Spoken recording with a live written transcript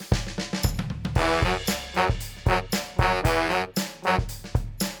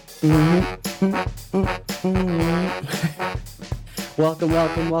Welcome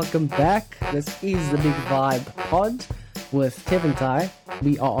back. This is the Big Vibe Pod with Tev and Ty.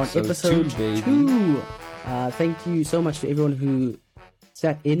 We are on episode 2. Thank you so much to everyone who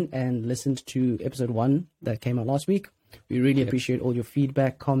sat in and listened to episode 1 that came out last week. We really appreciate all your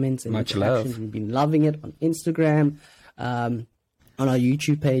feedback, comments, and Much interactions. love. We've been loving it on Instagram, on our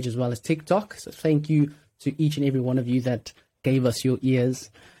YouTube page, as well as TikTok. So thank you to each and every one of you that gave us your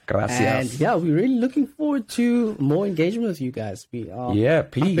ears. Gracias. And yeah, we're really looking forward to more engagement with you guys. We are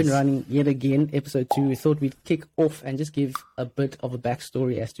up please. and running yet again, episode 2. We thought we'd kick off and just give a bit of a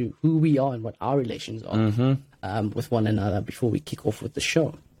backstory as to who we are and what our relations are with one another before we kick off with the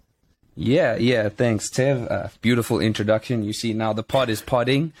show. Yeah. Thanks, Tev. Beautiful introduction. You see, now the pod is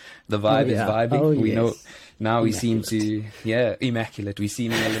podding. The vibe is vibing. We know now we seem to, immaculate. We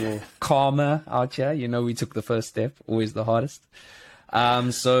seem a little calmer out here. You know, we took the first step, always the hardest.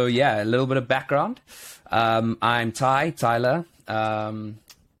 So a little bit of background. I'm Tyler. Kind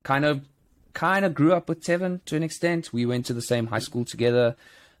of grew up with Tevin to an extent. We went to the same high school together.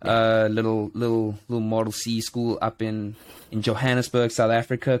 Little Model C school up in Johannesburg, South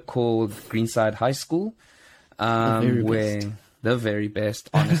Africa, called Greenside High School. The very best,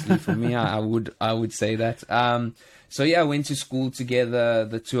 honestly, for me. I would say that. Went to school together,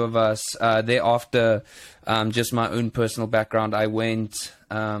 the two of us. Thereafter, just my own personal background, I went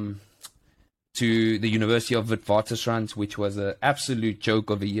to the University of Witwatersrand, which was an absolute joke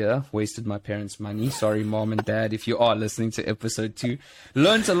of a year. Wasted my parents' money. Sorry, mom and dad, if you are listening to episode 2.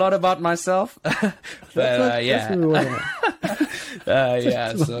 Learned a lot about myself.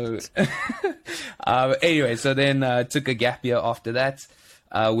 Anyway, so then took a gap year after that.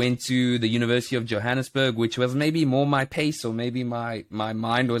 Went to the University of Johannesburg, which was maybe more my pace, or maybe my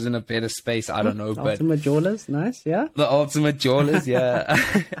mind was in a better space. I don't know. But Ultimate Jawlers, nice, yeah. The Ultimate Jawlers, yeah.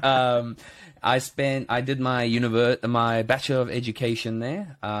 I did my Bachelor of Education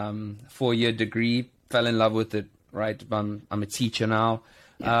there, 4-year degree, fell in love with it, right? I'm a teacher now.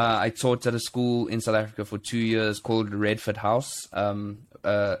 I taught at a school in South Africa for 2 years called Redford House,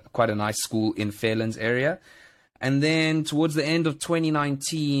 quite a nice school in Fairlands area. And then towards the end of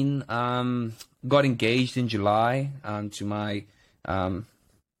 2019, got engaged in July to my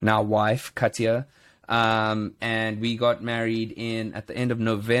now wife, Katia. And we got married at the end of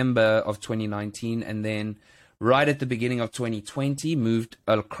November of 2019. And then right at the beginning of 2020, moved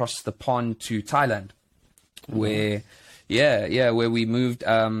across the pond to Thailand, where we moved.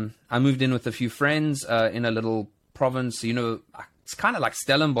 I moved in with a few friends in a little province. You know, it's kind of like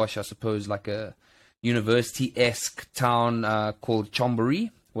Stellenbosch, I suppose, like a university-esque town called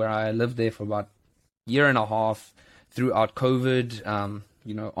Chonburi, where I lived there for about a year and a half throughout COVID.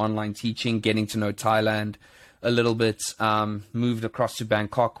 Online teaching, getting to know Thailand a little bit. Moved across to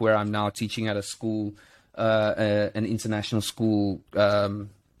Bangkok, where I'm now teaching at a school, an international school,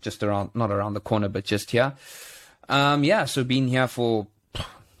 just not around the corner, but just here. So been here for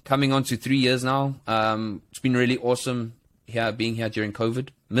coming on to 3 years now. It's been really awesome being here during COVID.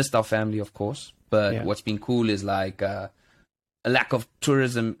 Missed our family, of course, but what's been cool is like a lack of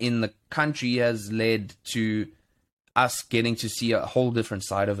tourism in the country has led to us getting to see a whole different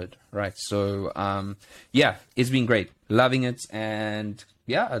side of it, right? So, it's been great. Loving it. And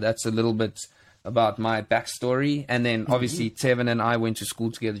that's a little bit about my backstory. And then obviously Tevin and I went to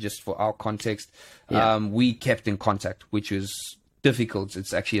school together, just for our context. We kept in contact, which was difficult.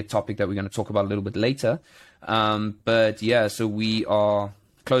 It's actually a topic that we're going to talk about a little bit later. So we are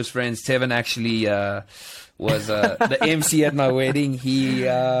close friends. Tevin actually was the MC at my wedding. He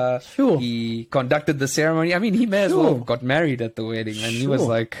conducted the ceremony. I mean, he may as well have got married at the wedding, and he was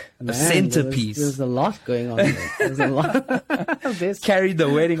like the centerpiece. There's a lot going on there. There's a lot. Carried the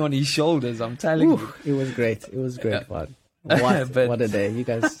wedding on his shoulders, I'm telling you. It was great. It was great fun. What a day. You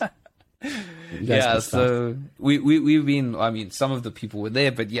guys so we've been, I mean, some of the people were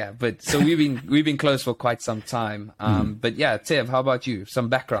there, but so we've been close for quite some time. But Tev, how about you? Some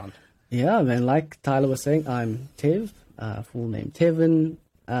background. Yeah, man, like Tyler was saying, I'm Tev, full name Tevin.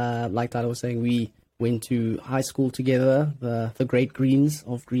 Like Tyler was saying, we went to high school together, the Great Greens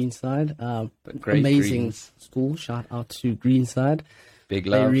of Greenside. Amazing school. Shout out to Greenside. Big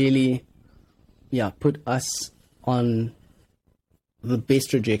love. They really, put us on the best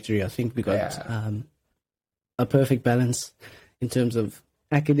trajectory. I think we got a perfect balance in terms of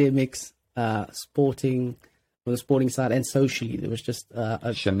academics, sporting, on the sporting side, and socially. There was just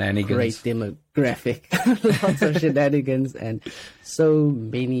a shenanigans. Great demographic. Lots of shenanigans and so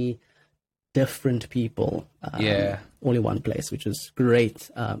many different people all in one place, which was great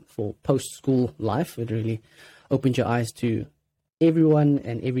for post-school life. It really opened your eyes to everyone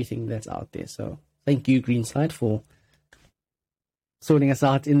and everything that's out there. So thank you, Greenside, for sorting us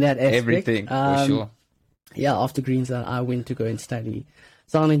out in that aspect. Everything, for sure. Yeah, after Greenside, I went to go and study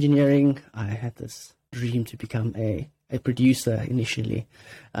sound engineering. I had this dream to become a producer initially.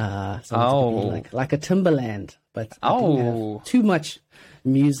 To be like a Timbaland, but I didn't have too much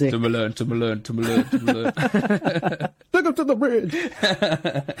music. Timbaland. Look up to the bridge.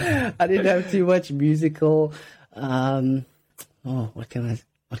 I didn't have too much musical, what can I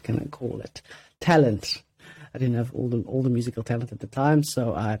call it? Talent. I didn't have all the musical talent at the time,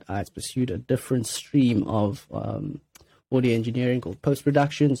 so I pursued a different stream of audio engineering called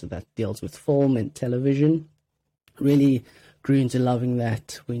post-production, so that deals with film and television. Really grew into loving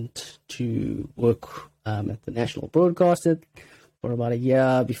that. Went to work at the National Broadcaster for about a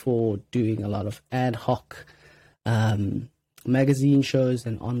year before doing a lot of ad hoc magazine shows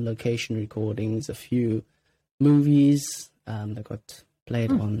and on-location recordings, a few movies that got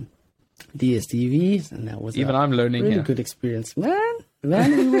played on DSTVs, and that was I'm learning really here. Good experience, man. We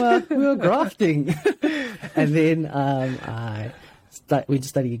were grafting, and then I went to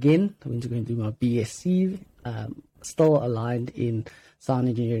study again. I went to go and do my BSc, still aligned in sound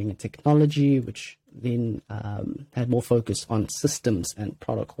engineering and technology, which then had more focus on systems and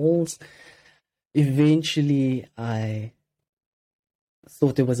protocols. Eventually, I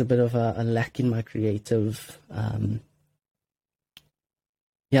thought there was a bit of a lack in my creative.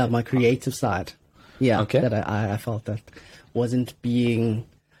 My creative side. Yeah, okay. That I felt that wasn't being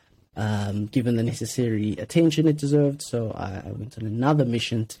given the necessary attention it deserved. So I went on another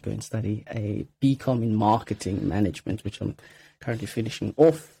mission to go and study a BCom in marketing management, which I'm currently finishing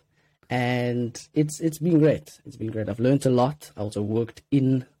off. And it's been great. It's been great. I've learned a lot. I also worked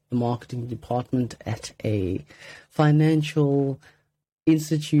in the marketing department at a financial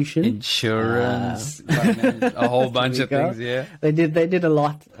institution, insurance, a whole bunch of things. Yeah, they did a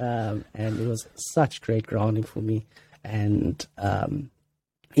lot, and it was such great grounding for me and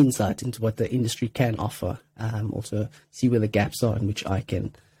insight into what the industry can offer. Also see where the gaps are in which I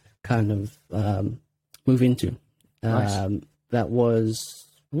can kind of move into. Nice. That was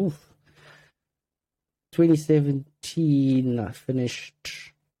 2017. I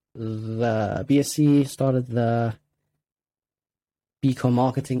finished the BSc, started the BCom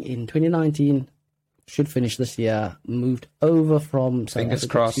marketing in 2019. Should finish this year. Moved over from South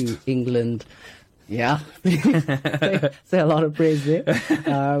Africa to England. Yeah, say a lot of praise there.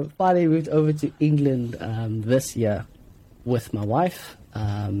 Finally moved over to England this year with my wife,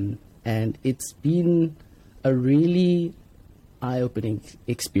 and it's been a really eye-opening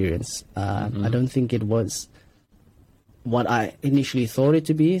experience. I don't think it was what I initially thought it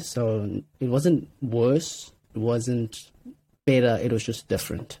to be. So it wasn't worse. It wasn't better. It was just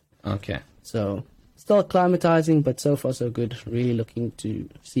different. Okay. So still acclimatizing, but so far so good. Really looking to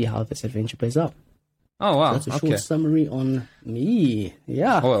see how this adventure plays out. Oh wow! So that's a short summary on me.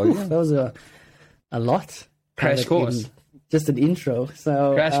 Yeah. Well, yeah. That was a lot. Crash course. Just an intro.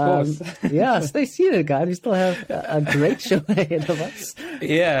 So crash course. Yeah, stay seated, guys. We still have a great show ahead of us.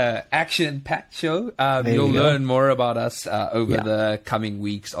 Yeah, action-packed show. You'll learn more about us over the coming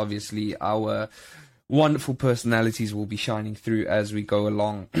weeks. Obviously, our wonderful personalities will be shining through as we go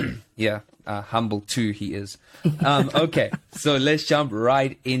along. Humble too he is. Okay, so let's jump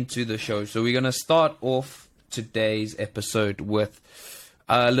right into the show. So we're going to start off today's episode with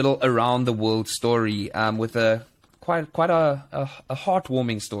a little around the world story, with a quite a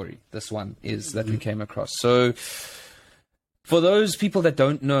heartwarming story. This one is that we came across. So for those people that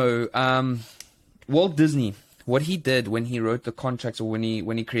don't know, Walt Disney, what he did when he wrote the contracts, or when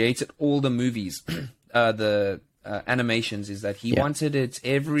he created all the movies, the animations, is that he wanted it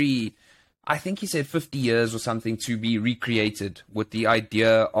every, I think he said 50 years or something, to be recreated, with the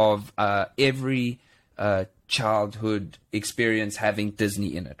idea of every childhood experience having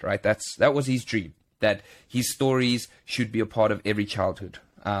Disney in it, right? That was his dream, that his stories should be a part of every childhood.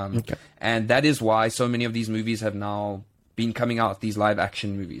 And that is why so many of these movies have now been coming out, these live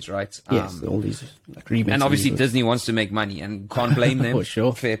action movies, right? Yes, all these agreements. And obviously Disney wants to make money, and can't blame them. For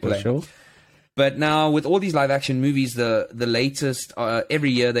sure. Fair play. For sure. But now with all these live action movies, the latest,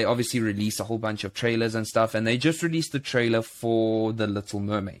 every year they obviously release a whole bunch of trailers and stuff, and they just released the trailer for The Little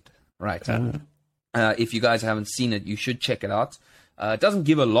Mermaid, right? If you guys haven't seen it, you should check it out. It doesn't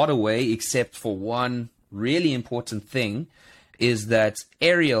give a lot away, except for one really important thing, is that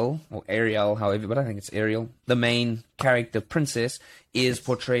Ariel, however, but I think it's Ariel, the main character princess, is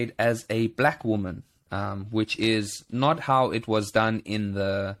portrayed as a black woman, which is not how it was done in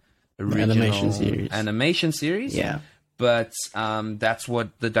the original animation series. Yeah. but that's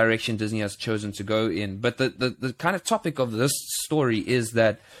what the direction Disney has chosen to go in. But the kind of topic of this story is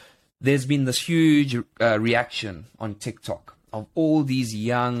that there's been this huge reaction on TikTok of all these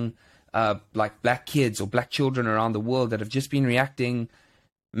young, like black kids or black children around the world that have just been reacting.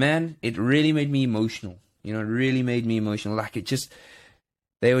 Man, it really made me emotional. You know, it really made me emotional. Like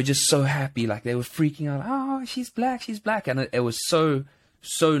they were just so happy. Like they were freaking out. Oh, she's black. And it was so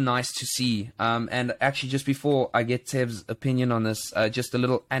nice to see. And actually, just before I get Tev's opinion on this, just a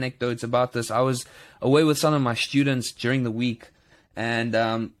little anecdote about this. I was away with some of my students during the week, and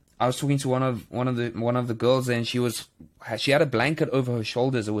I was talking to one of the girls, and she had a blanket over her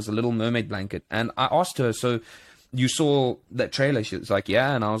shoulders. It was a Little Mermaid blanket, and I asked her, so you saw that trailer? She was like,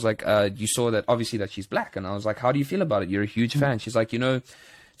 yeah. And I was like, you saw that, obviously, that she's black. And I was like, how do you feel about it? You're a huge fan. She's like, to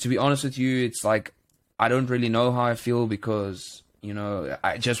be honest with you, it's like, I don't really know how I feel because, but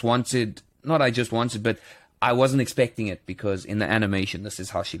I wasn't expecting it because in the animation, this is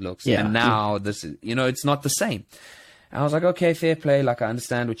how she looks. Yeah. And now this is, it's not the same. And I was like, okay, fair play. Like, I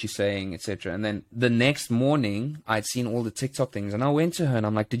understand what you're saying, etc. And then the next morning, I'd seen all the TikTok things, and I went to her and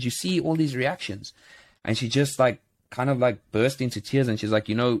I'm like, did you see all these reactions? And she just kind of burst into tears, and she's like,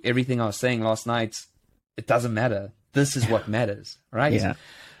 everything I was saying last night, it doesn't matter. This is what matters, right? Yeah.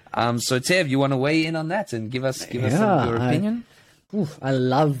 So Tev, you want to weigh in on that and give us your opinion? I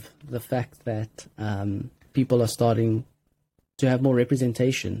love the fact that people are starting to have more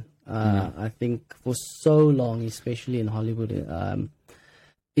representation. I think for so long, especially in Hollywood,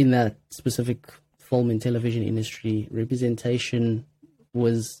 in that specific film and television industry, representation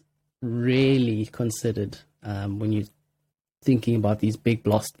was really considered when you're thinking about these big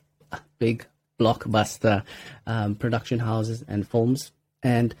blockbuster production houses and films.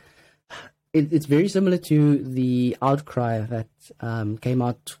 And it's very similar to the outcry that came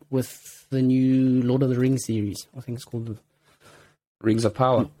out with the new Lord of the Rings series. I think it's called Rings of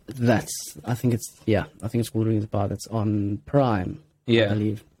Power. I think it's called Rings of Power. That's on Prime, I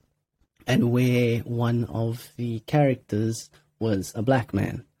believe. And where one of the characters was a black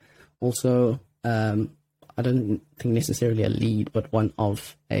man. Also, I don't think necessarily a lead, but one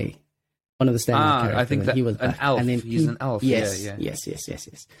of the standout characters. I think that he was an elf. And then he's an elf. Yes.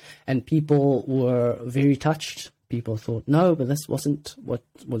 And people were very touched. People thought, no, but this wasn't what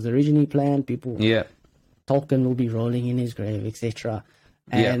was originally planned. Tolkien will be rolling in his grave, etc.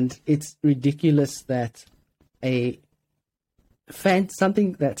 And it's ridiculous that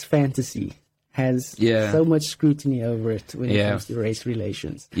something that's fantasy has so much scrutiny over it when it comes to race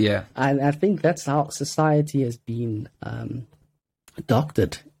relations. Yeah. And I think that's how society has been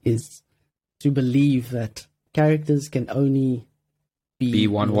adopted, is to believe that characters can only be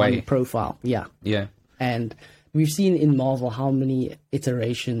one way profile. Yeah. Yeah. And we've seen in Marvel how many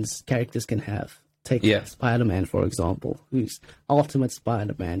iterations characters can have. Take Spider-Man, for example, who's Ultimate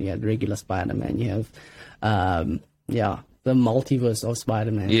Spider-Man. You have regular Spider-Man. You have, the multiverse of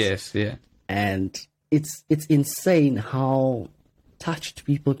Spider-Man. Yes, yeah. And it's insane how touched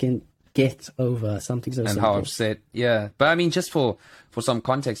people can get over something so simple. And how upset, yeah. But I mean, just for some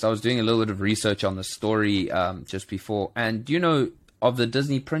context, I was doing a little bit of research on the story just before. And do you know, of the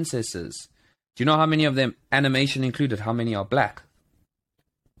Disney princesses, do you know how many of them, animation included, how many are black?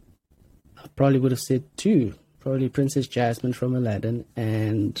 I probably would have said 2. Probably Princess Jasmine from Aladdin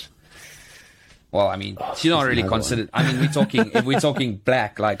and... Well, I mean, she's not really considered... I mean, if we're talking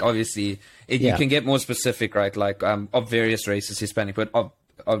black, like, obviously, you can get more specific, right? Like, of various races, Hispanic, but of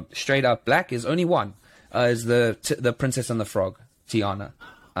straight up black is only one. Is the Princess and the Frog, Tiana.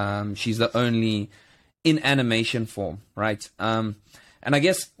 She's the only in animation form, right? And I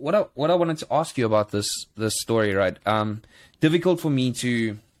guess what I wanted to ask you about this story, right? Difficult for me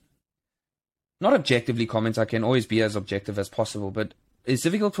to... not objectively comment. I can always be as objective as possible, but it's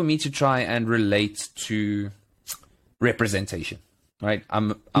difficult for me to try and relate to representation, right?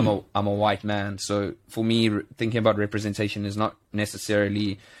 I'm a white man, so for me, thinking about representation is not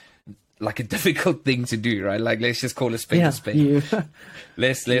necessarily like a difficult thing to do, right? Like, let's just call a spade a spade.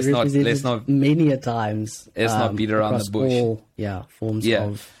 Let's not many a times. Let's not beat around the bush. All, forms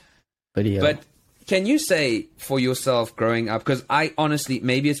of video. But can you say for yourself growing up? Because I honestly,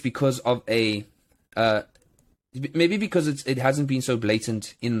 maybe it's because of maybe because it hasn't been so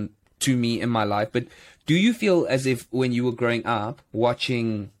blatant to me in my life, but do you feel as if when you were growing up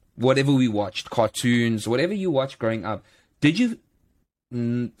watching whatever we watched, cartoons, whatever you watched growing up, did you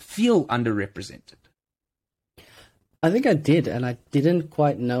feel underrepresented? I think I did, and I didn't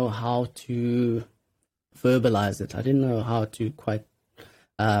quite know how to verbalize it. I didn't know how to quite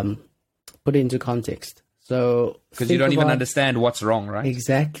put it into context. So because you don't even understand what's wrong, right?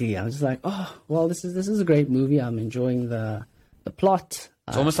 Exactly. I was like, oh, well, this is a great movie. I'm enjoying the plot.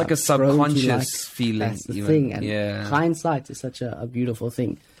 It's almost like a subconscious feeling. That's the thing. And hindsight is such a beautiful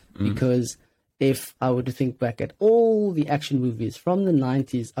thing, because if I were to think back at all the action movies from the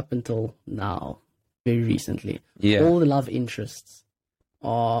 90s up until now, very recently, all the love interests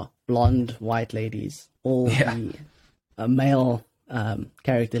are blonde white ladies. All the male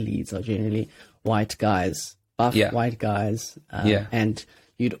character leads are generally white guys, buff white guys. And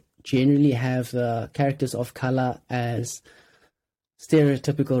you'd generally have the characters of color as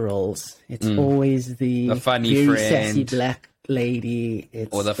stereotypical roles. It's always the funny very friend, sassy black lady,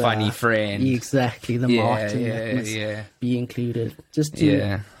 or the funny friend. Exactly, the Martin that must be included, just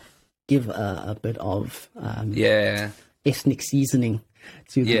to give a bit of ethnic seasoning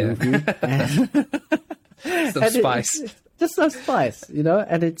to the movie. Some spice. Just some spice, you know.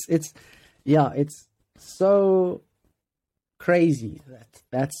 And it's so crazy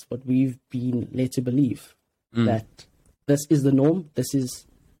that's what we've been led to believe, that this is the norm. This is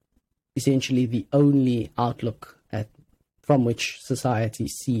essentially the only outlook from which society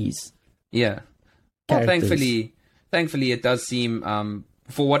sees. Yeah. Well, thankfully, it does seem,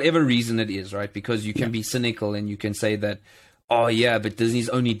 for whatever reason it is, right? Because you can be cynical and you can say that, oh yeah, but Disney's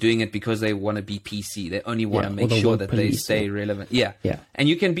only doing it because they want to be PC. They only want to make sure that they stay relevant. Yeah. And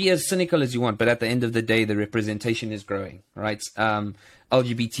you can be as cynical as you want, but at the end of the day, the representation is growing, right?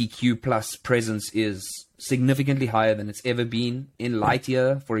 LGBTQ plus presence is significantly higher than it's ever been. In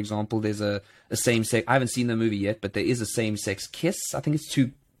Lightyear, for example, there's a same-sex, I haven't seen the movie yet, but there is a same-sex kiss. I think it's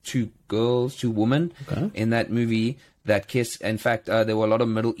two girls, two women in that movie that kiss. In fact, there were a lot of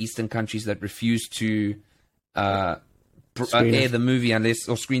Middle Eastern countries that refused to air the movie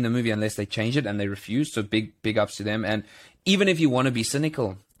or screen the movie unless they change it, and they refused. So big ups to them. And even if you want to be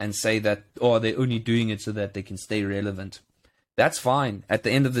cynical and say that, oh, they're only doing it so that they can stay relevant, that's fine. At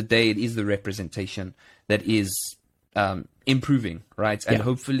the end of the day, it is the representation that is improving, right? And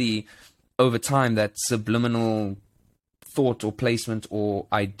hopefully over time, that subliminal thought or placement or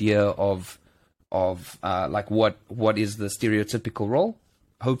idea of like what is the stereotypical role,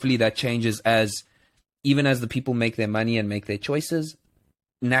 hopefully that changes even as the people make their money and make their choices.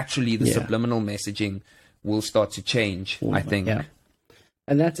 Naturally, the subliminal messaging will start to change, I think. Yeah.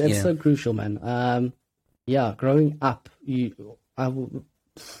 And that's so crucial, man. Growing up,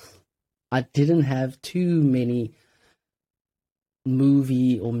 I didn't have too many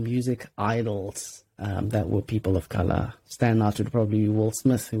movie or music idols that were people of color. Stand out would probably be Will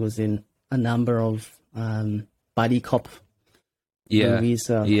Smith, who was in a number of buddy cop movies.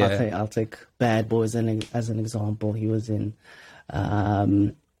 I'll take Bad Boys as an example. He was in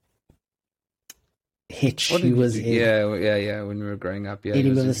Hitch. He was in when we were growing up. Enemy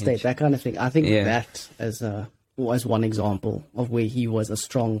of the State, that kind of thing. I think that was one example of where he was a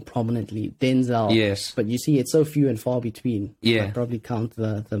strong, prominent lead. Denzel. Yes. But you see, it's so few and far between. Yeah. I'd probably count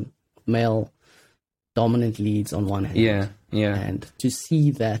the male dominant leads on one hand. Yeah. And to see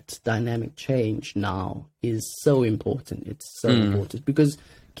that dynamic change now is so important. It's so important because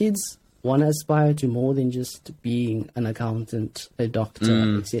kids want to aspire to more than just being an accountant, a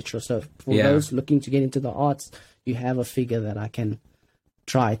doctor, etc. So for those looking to get into the arts, you have a figure that I can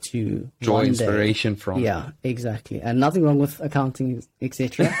try to draw inspiration from. Yeah, exactly. And nothing wrong with accounting,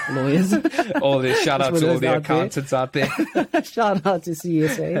 etc. Lawyers. Shout out to all the accountants out there. Shout out to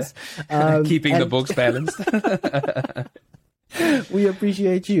CSAs. Keeping the books balanced. We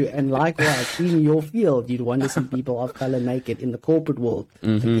appreciate you. And likewise, in your field, you'd want to see people of color make it in the corporate world.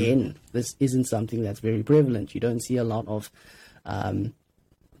 Again, this isn't something that's very prevalent. You don't see a lot of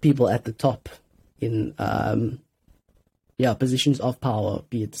people at the top in positions of power,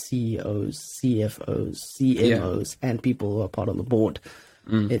 be it CEOs, CFOs, CMOs, and people who are part of the board.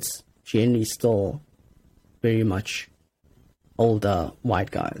 It's generally still very much older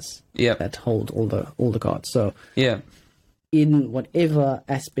white guys that hold all the cards. So in whatever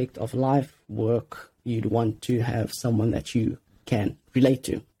aspect of life, work, you'd want to have someone that you can relate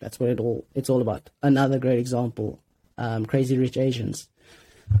to. That's what it's all about. Another great example, Crazy Rich Asians.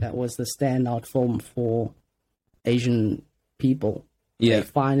 That was the standout film for Asian people. They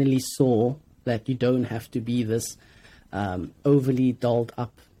finally saw that you don't have to be this overly dolled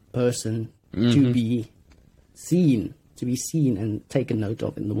up person to be seen and taken note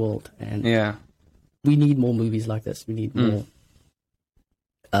of in the world. And we need more movies like this. We need more.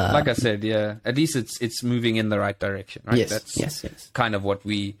 Like I said, at least it's moving in the right direction, right? Yes. Kind of what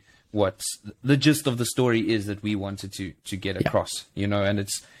the gist of the story is that we wanted to get across, you know, and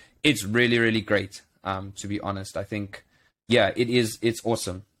it's really, really great. To be honest, I think, it's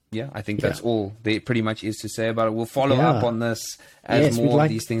awesome. I think that's all there pretty much is to say about it. We'll follow up on this as more of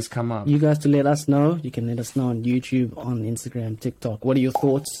these things come up. You guys to let us know. You can let us know on YouTube, on Instagram, TikTok. What are your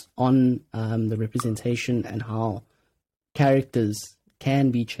thoughts on the representation and how characters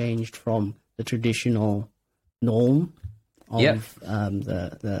can be changed from the traditional norm of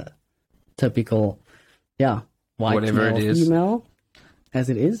the typical, white whatever male, it is, female, as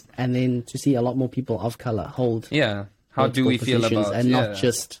it is, and then to see a lot more people of color hold. How do we feel about and not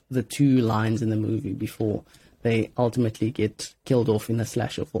just the two lines in the movie before they ultimately get killed off in a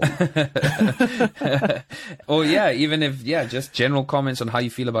slasher form? Or even if just general comments on how you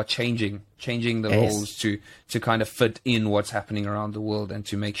feel about changing the roles to kind of fit in what's happening around the world and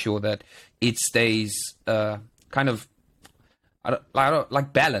to make sure that it stays kind of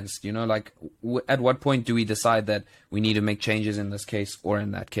like balanced. Like at what point do we decide that we need to make changes in this case or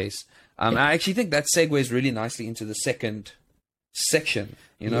in that case? I actually think that segues really nicely into the second section,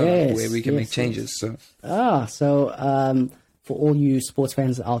 where we can make changes. So for all you sports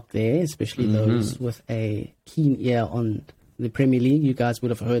fans out there, especially those with a keen ear on the Premier League, you guys would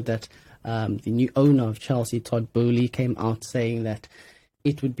have heard that the new owner of Chelsea, Todd Boehly, came out saying that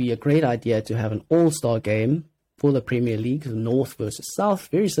it would be a great idea to have an all-star game for the Premier League, North versus South,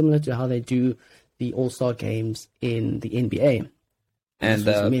 very similar to how they do the all-star games in the NBA. And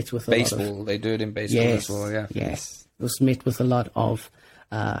baseball, they do it in baseball as well, Yes. It was met with a lot of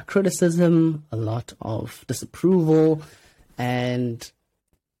criticism, a lot of disapproval, and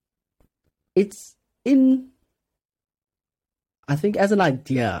I think as an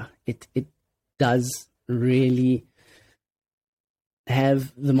idea, it does really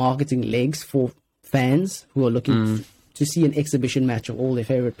have the marketing legs for fans who are looking to see an exhibition match of all their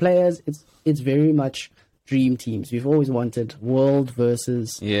favorite players. It's very much dream teams. We've always wanted world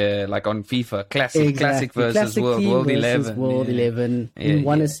versus like on FIFA, classic versus world 11. World 11. We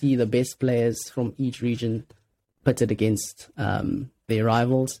want to see the best players from each region pitted against their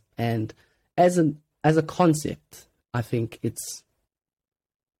rivals. And as a concept, I think it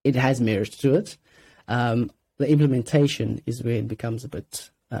has merit to it. The implementation is where it becomes a bit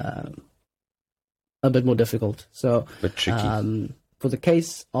more difficult. So, but tricky. For the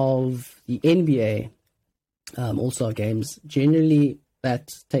case of the NBA All-Star games, generally that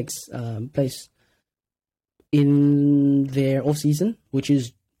takes place in their off-season, which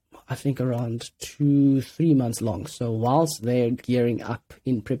is, I think, around 2-3 months long. So whilst they're gearing up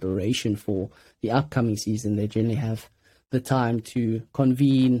in preparation for the upcoming season, they generally have the time to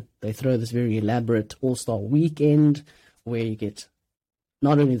convene. They throw this very elaborate All-Star weekend where you get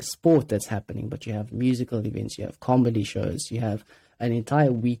not only the sport that's happening, but you have musical events, you have comedy shows, you have an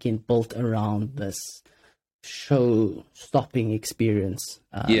entire weekend built around this show-stopping experience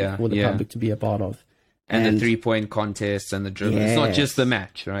for the public to be a part of. And the 3-point contests and the drill. Yes. It's not just the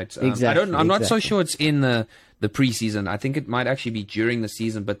match, right? Exactly. I'm not so sure it's in the preseason. I think it might actually be during the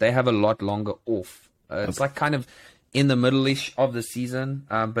season, but they have a lot longer off. It's like kind of in the middle-ish of the season,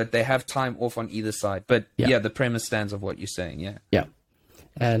 but they have time off on either side. But the premise stands of what you're saying, Yeah.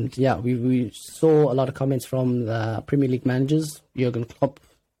 And we saw a lot of comments from the Premier League managers, Jurgen Klopp,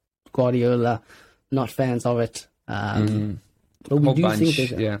 Guardiola, not fans of it. But we do think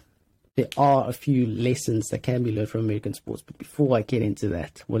that there are a few lessons that can be learned from American sports. But before I get into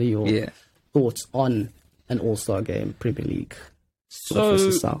that, what are your thoughts on an All-Star game, Premier League? So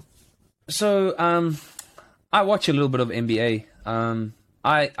I watch a little bit of NBA.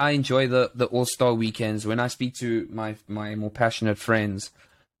 I enjoy the All-Star weekends. When I speak to my more passionate friends,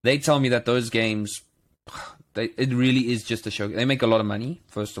 they tell me that those games, it really is just a show. They make a lot of money,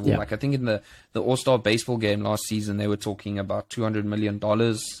 first of all. Like I think in the All-Star baseball game last season, they were talking about $200 million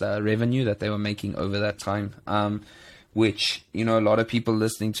revenue that they were making over that time, which, a lot of people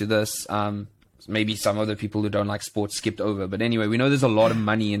listening to this, maybe some other people who don't like sports skipped over. But anyway, we know there's a lot of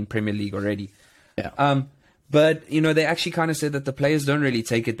money in Premier League already. Yeah. But, they actually kind of said that the players don't really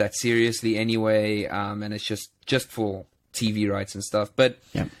take it that seriously anyway, and it's just for TV rights and stuff. But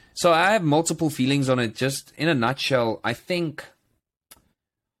so I have multiple feelings on it. Just in a nutshell, I think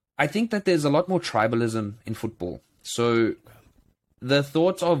that there's a lot more tribalism in football. So the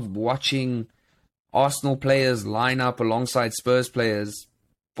thought of watching Arsenal players line up alongside Spurs players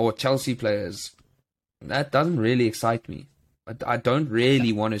or Chelsea players, that doesn't really excite me. I don't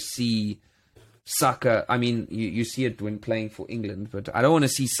really want to see Saka. I mean, you see it when playing for England, but I don't want to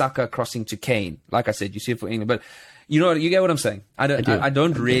see Saka crossing to Kane. Like I said, you see it for England, but you get what I'm saying. I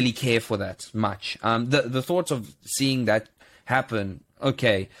don't really care for that much. The thought of seeing that happen,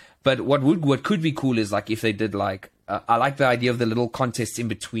 okay, but what could be cool is like if they did like I like the idea of the little contests in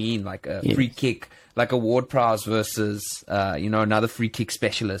between, like a free kick, like a Ward-Prowse versus, another free kick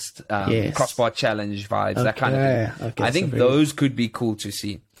specialist, crossbar challenge vibes, that kind of thing. Okay, I think those could be cool to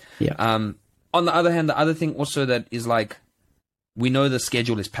see. Yeah. On the other hand, the other thing also that is like, we know the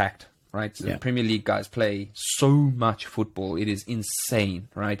schedule is packed, right? So the Premier League guys play so much football. It is insane,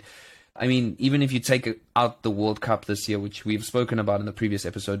 right? I mean, even if you take out the World Cup this year, which we've spoken about in the previous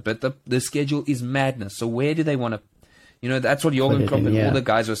episode, but the schedule is madness. So where do they want to, that's what Jurgen Klopp and all the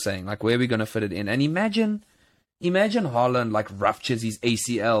guys were saying, like, where are we going to fit it in? And imagine Haaland like ruptures his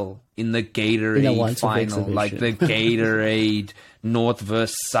ACL in the Gatorade final, like the Gatorade North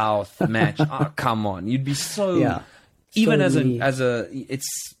versus South match. Oh, come on. You'd be so, even as a,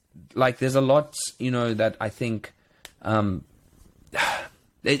 it's like, there's a lot, that I think,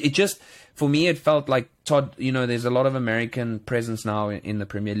 it just, for me, it felt like Todd, there's a lot of American presence now in the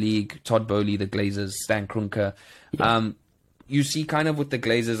Premier League. Todd Bowley, the Glazers, Stan Kroenke. Yeah. You see kind of with the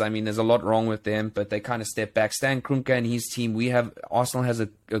Glazers, I mean, there's a lot wrong with them, but they kind of step back. Stan Kroenke and his team, Arsenal has a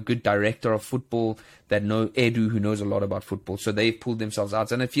good director of football Edu, who knows a lot about football. So they've pulled themselves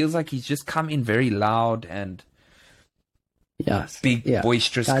out. And it feels like he's just come in very loud and big,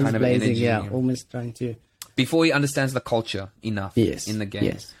 boisterous guys kind of blazing, energy. Yeah, almost trying to... Before he understands the culture enough in the game.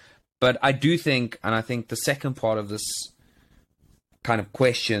 Yes. But I do think, and I think the second part of this kind of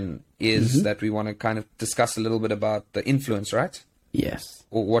question is that we want to kind of discuss a little bit about the influence, right? Yes.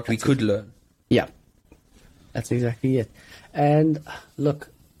 Or what we could learn. Yeah. That's exactly it. And look,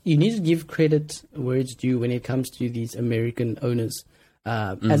 you need to give credit where it's due when it comes to these American owners.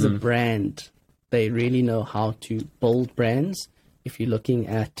 As a brand, they really know how to build brands. If you're looking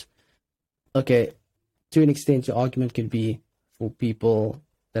at, to an extent, your argument could be for people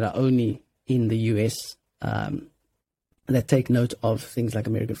that are only in the US, that take note of things like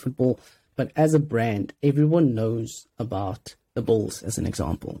American football. But as a brand, everyone knows about the Bulls, as an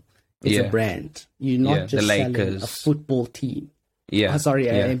example. It's a brand. You're not just selling a football team. Yeah.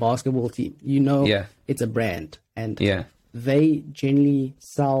 A basketball team. It's a brand. And they generally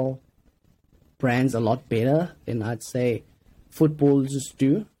sell brands a lot better than I'd say footballers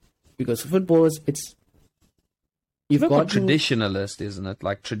do. Because footballers, you've got traditionalist, isn't it?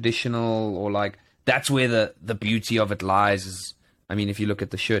 Like traditional, or like that's where the beauty of it lies. Is, I mean, if you look at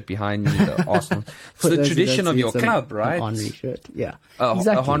the shirt behind me, the Arsenal, it's the tradition of your club, right? An Henry shirt,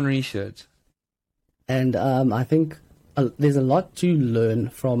 exactly. A Henry shirt. And I think there's a lot to learn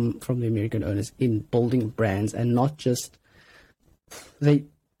from the American owners in building brands, and not just, they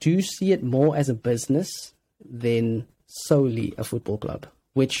do see it more as a business than solely a football club,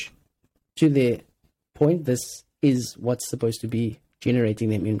 which, to their point, this is what's supposed to be generating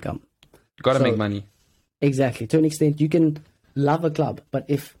them income. You got to make money. Exactly. To an extent, you can love a club, but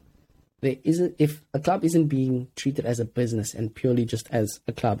if a club isn't being treated as a business and purely just as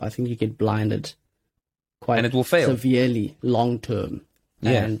a club, I think you get blinded and it will fail severely long term.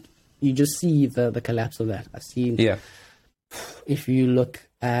 And you just see the collapse of that. I've seen. If you look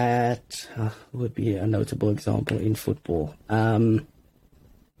at, would be a notable example in football.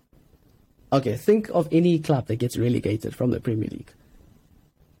 Think of any club that gets relegated from the Premier League.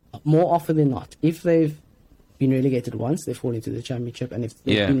 More often than not, if they've been relegated once, they fall into the Championship, and if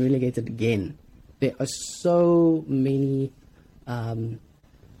they've been relegated again, there are so many the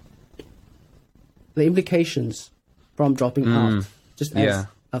implications from dropping out, just as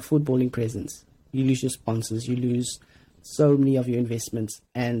a footballing presence. You lose your sponsors, you lose so many of your investments,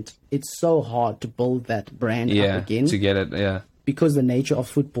 and it's so hard to build that brand up again. To get it, because the nature of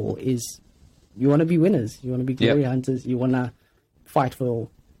football is, you want to be winners, you want to be glory hunters, you want to fight for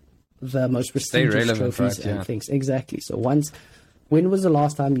the most prestigious trophies and things. Exactly. So when was the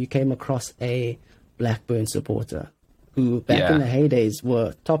last time you came across a Blackburn supporter who back in the heydays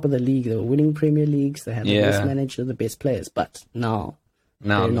were top of the league, they were winning Premier Leagues, they had the best manager, the best players, but now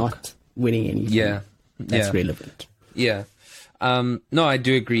they're not winning anything that's relevant. No, I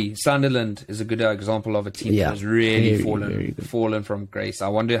do agree. Sunderland is a good example of a team that has really fallen from grace. I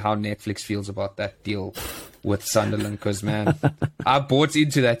wonder how Netflix feels about that deal with Sunderland, because, man, I bought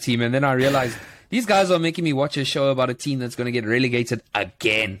into that team, and then I realized these guys are making me watch a show about a team that's going to get relegated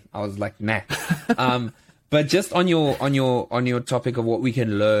again. I was like, nah. But just on your topic of what we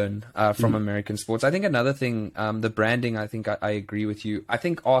can learn from American sports, I think another thing, the branding, I think I agree with you. I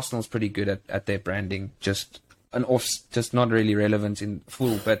think Arsenal's pretty good at their branding, just not really relevant in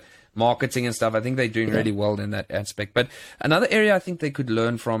full, but marketing and stuff, I think they're doing really well in that aspect. But another area I think they could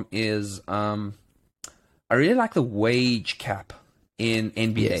learn from is, I really like the wage cap in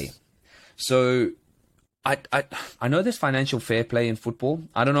NBA. Yes. So I know there's financial fair play in football.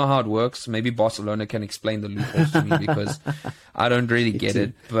 I don't know how it works. Maybe Barcelona can explain the loopholes to me, because I don't really get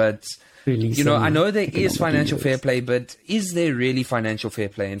it. But I know there is financial fair play, but is there really financial fair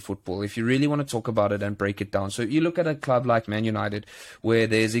play in football? If you really want to talk about it and break it down. So you look at a club like Man United, where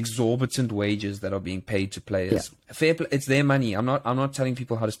there's exorbitant wages that are being paid to players. Yeah. Fair play, it's their money. I'm not telling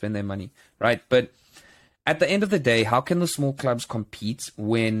people how to spend their money, right? But at the end of the day, how can the small clubs compete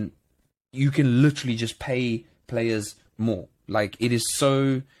when you can literally just pay players more? Like, it is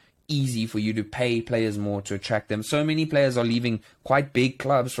so easy for you to pay players more to attract them. So many players are leaving quite big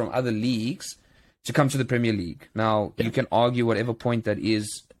clubs from other leagues to come to the Premier League. Now, you can argue whatever point that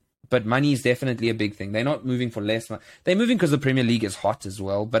is, but money is definitely a big thing. They're not moving for less money. They're moving because the Premier League is hot as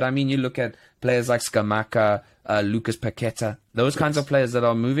well. But I mean, you look at players like Scamacca, Lucas Paqueta, those kinds of players that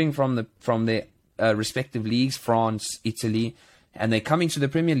are moving from their respective leagues, France, Italy, and they're coming to the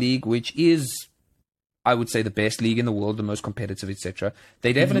Premier League, which is, I would say, the best league in the world, the most competitive, etc.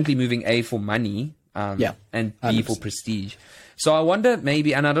 They're definitely moving A, for money, and B, 100%. For prestige. So I wonder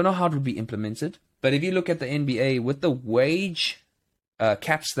maybe, and I don't know how it would be implemented, but if you look at the NBA with the wage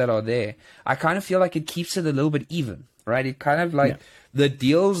caps that are there, I kind of feel like it keeps it a little bit even, right? It kind of like the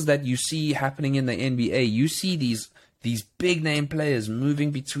deals that you see happening in the NBA, you see these big name players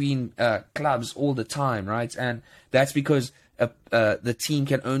moving between clubs all the time, right? And that's because the team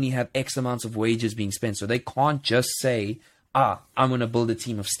can only have X amounts of wages being spent. So they can't just say, I'm going to build a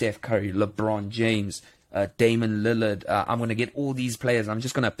team of Steph Curry, LeBron James, Damon Lillard. I'm going to get all these players. I'm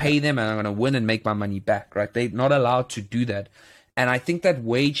just going to pay them and I'm going to win and make my money back, right? They're not allowed to do that. And I think that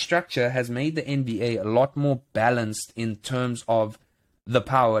wage structure has made the NBA a lot more balanced in terms of the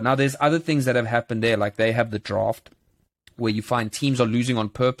power. Now, there's other things that have happened there, like they have the draft, where you find teams are losing on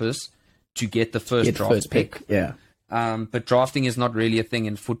purpose to get the first pick. Yeah. But drafting is not really a thing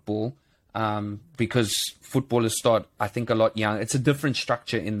in football because footballers start, I think, a lot young. It's a different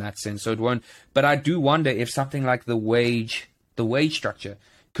structure in that sense, so it won't. But I do wonder if something like the wage structure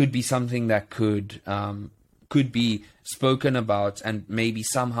could be something that could be spoken about and maybe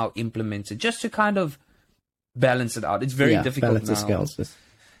somehow implemented, just to kind of balance it out. It's very difficult now.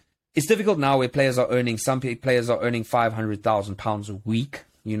 It's difficult now where some players are earning £500,000 a week.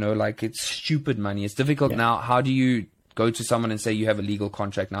 Like, it's stupid money. It's difficult now. How do you go to someone and say you have a legal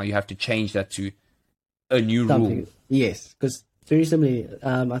contract now? You have to change that to a new rule. Yes, because very similarly,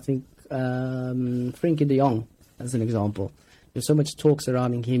 I think Frenkie de Jong, as an example, there's so much talk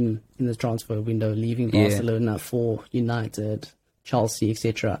surrounding him in the transfer window, leaving Barcelona for United, Chelsea,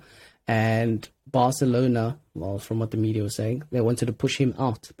 etc. And Barcelona, well, from what the media was saying, they wanted to push him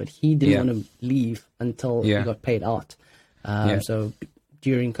out, but he didn't want to leave until he got paid out. So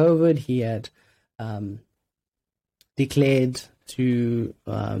during COVID, he had declared to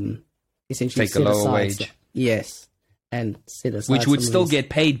essentially take a lower wage. Yes, and set aside, which would still get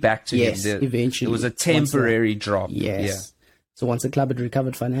paid back to him. Eventually. It was a temporary drop. Yes. Yeah. So once the club had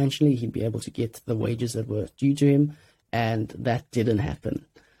recovered financially, he'd be able to get the wages that were due to him, and that didn't happen.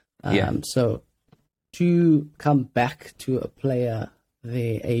 So to come back to a player,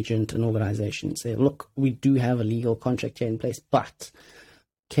 their agent and organization, say, look, we do have a legal contract here in place, but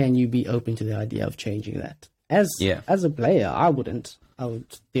can you be open to the idea of changing that? As a player, I would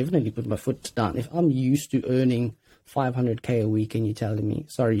definitely put my foot down. If I'm used to earning 500k a week and you're telling me,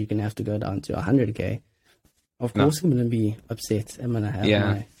 sorry, you're going to have to go down to 100k, of course I'm going to be upset. I'm going to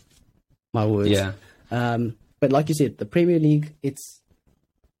have my words. Yeah. But like you said, the Premier League, it's,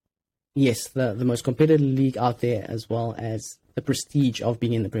 yes, the most competitive league out there, as well as the prestige of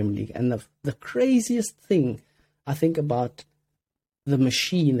being in the Premier League. And the craziest thing I think about the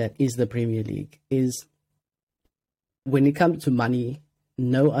machine that is the Premier League is when it comes to money,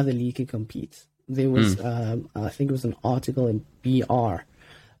 no other league can compete. There was, I think it was an article in BR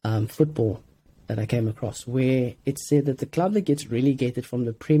Football that I came across where it said that the club that gets relegated from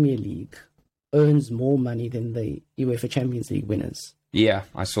the Premier League earns more money than the UEFA Champions League winners. Yeah,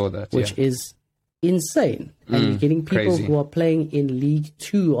 I saw that. Which is insane. And you're getting people who are playing in League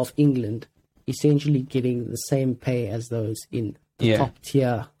 2 of England essentially getting the same pay as those in the top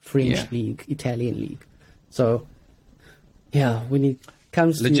tier French league, Italian league. So, when it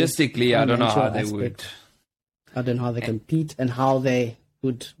comes to logistically, I don't know how they would. I don't know how they compete and how they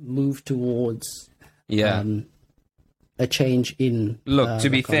would move towards a change in. Look, to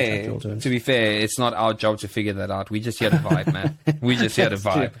be fair, it's not our job to figure that out. We just hear the vibe, man. We just hear the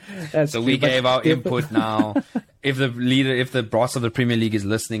vibe. So we gave our input. Now, if the boss of the Premier League is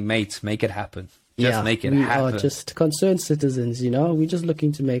listening, mate, make it happen. Just make it happen. We are just concerned citizens, We're just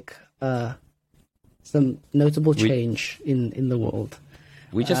looking to make some notable change in the world.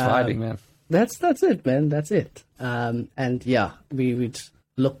 We're just vibing, man. That's it, man. That's it. And we would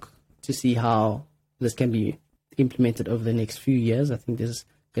look to see how this can be implemented over the next few years. I think there's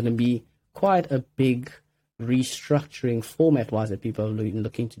going to be quite a big restructuring format-wise that people are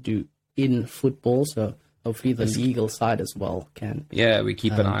looking to do in football. So hopefully the legal side as well can. Yeah, we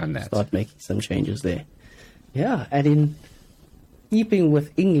keep an eye on that. Start making some changes there. Yeah, and in keeping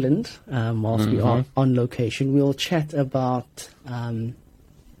with England, whilst we are on location, we'll chat about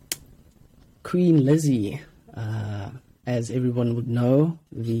Queen Lizzie. As everyone would know,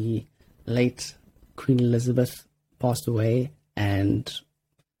 the late Queen Elizabeth passed away and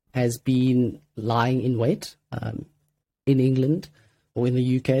has been lying in wait in England or in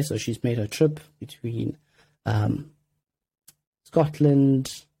the UK. So she's made her trip between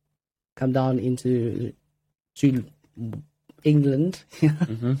Scotland, come down to England,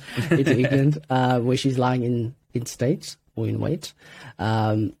 into England, where she's lying in state or in wait.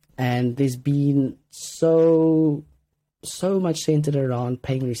 And there's been so much centered around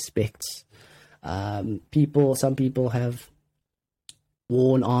paying respects. Some people have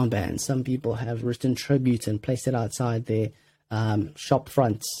worn armbands. Some people have written tributes and placed it outside their shop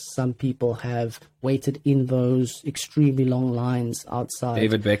fronts. Some people have waited in those extremely long lines outside.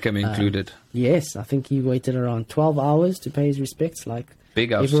 David Beckham included. Yes, I think he waited around 12 hours to pay his respects, like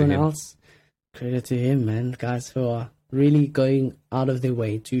big ups everyone to him. else. Credit to him, man. Guys who are really going out of their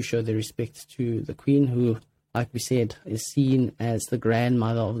way to show their respect to the Queen, who, like we said, is seen as the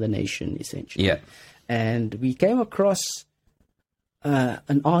grandmother of the nation, essentially. Yeah. And we came across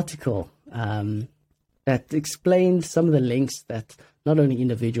an article that explained some of the lengths that not only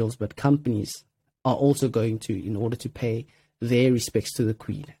individuals but companies are also going to in order to pay their respects to the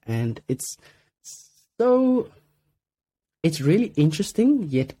Queen. And it's really interesting,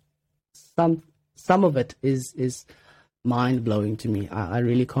 yet some of it is mind-blowing to me. I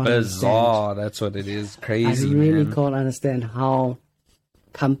really can't Bizarre, understand. that's what it is. Crazy, I really man. can't understand how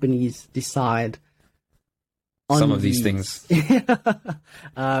companies decide on Some of these things. Yeah,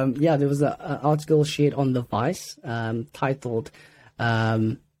 there was an article shared on The Vice titled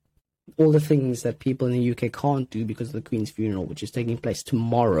all the things that people in the UK can't do because of the Queen's funeral, which is taking place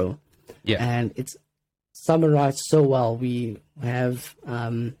tomorrow. Yeah. And it's summarized so well. We have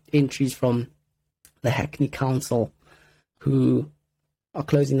entries from the Hackney Council, who are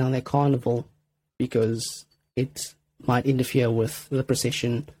closing down their carnival because it might interfere with the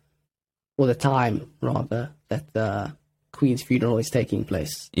procession, or the time, rather, that the Queen's funeral is taking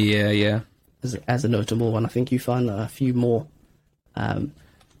place. Yeah. As a notable one. I think you found a few more. A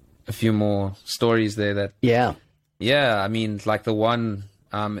few more stories there that... Yeah. Yeah, I mean, like the one...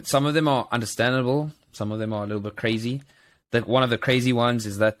 some of them are understandable. Some of them are a little bit crazy. One of the crazy ones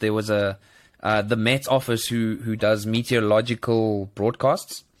is that there was the Met Office who does meteorological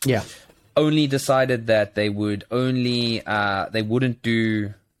broadcasts. Yeah. Only decided that they would only... they wouldn't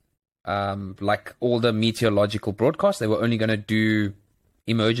do... like all the meteorological broadcasts. They were only going to do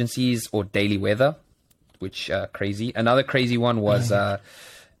emergencies or daily weather, which crazy. Another crazy one was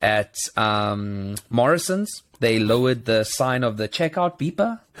at Morrison's. They lowered the sign of the checkout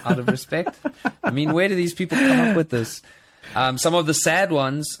beeper out of respect. I mean, where do these people come up with this? Some of the sad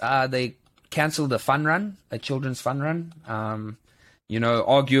ones, they cancelled a fun run, a children's fun run.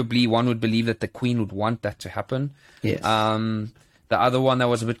 Arguably one would believe that the Queen would want that to happen. Yes. The other one that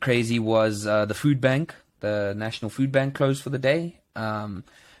was a bit crazy was the food bank. The National Food Bank closed for the day.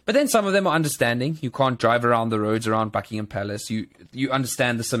 But then some of them are understanding. You can't drive around the roads around Buckingham Palace. You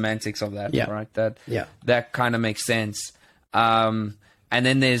understand the semantics of that, right? That kind of makes sense. And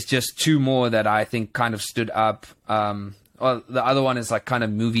then there's just two more that I think kind of stood up. Well, the other one is like kind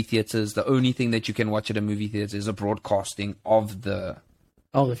of movie theaters. The only thing that you can watch at a movie theater is a broadcasting of the...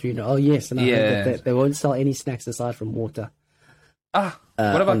 Oh, the funeral. Oh, yes. And I heard that they won't sell any snacks aside from water. What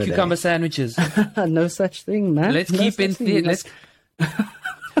about cucumber sandwiches? No such thing, man. Let's keep in theater.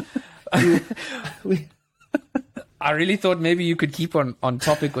 I really thought maybe you could keep on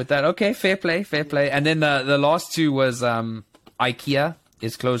topic with that. Okay, fair play. And then the last two was IKEA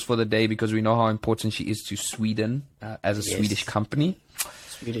is closed for the day because we know how important she is to Sweden as a Swedish company.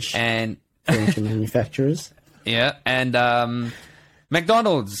 Swedish and furniture manufacturers. Yeah, and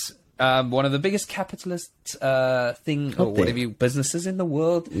McDonald's. One of the biggest capitalist businesses in the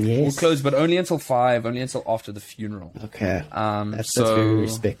world will close, but only until 5, only until after the funeral. Okay, that's very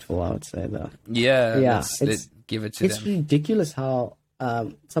respectful, I would say, though. Yeah. Let's give it to them. It's ridiculous how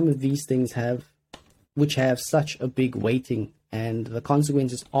some of these things have such a big weighting, and the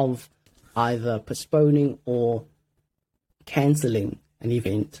consequences of either postponing or cancelling an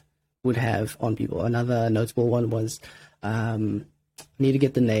event would have on people. Another notable one was... I need to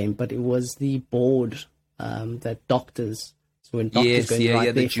get the name, but it was the board that doctors. So when doctors go to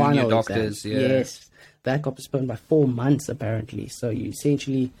write their final doctors, exams, that got postponed by 4 months apparently. So you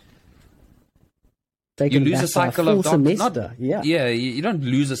essentially taken you lose back a cycle by a of full semester. You don't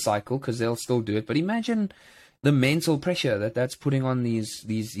lose a cycle because they'll still do it. But imagine the mental pressure that's putting on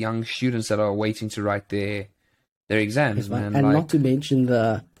these young students that are waiting to write their exams, man. And not to mention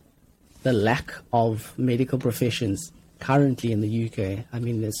the lack of medical professions currently in the UK. I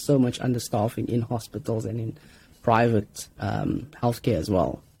mean, there's so much understaffing in hospitals and in private healthcare as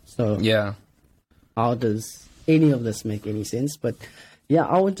well. So yeah, how does any of this make any sense? But yeah,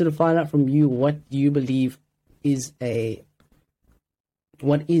 I wanted to find out from you what you believe is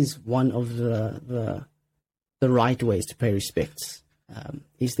one of the right ways to pay respects.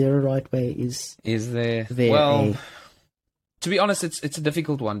 Is there a right way? Is there well, to be honest, it's a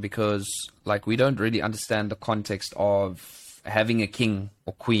difficult one because like we don't really understand the context of having a king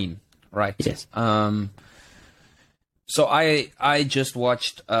or queen, right? Yes. So I just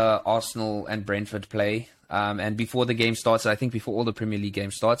watched Arsenal and Brentford play, and before the game started, I think before all the Premier League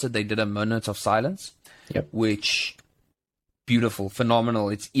games started, they did a minute of silence, which beautiful, phenomenal.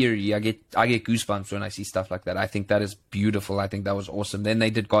 It's eerie. I get goosebumps when I see stuff like that. I think that is beautiful. I think that was awesome. Then they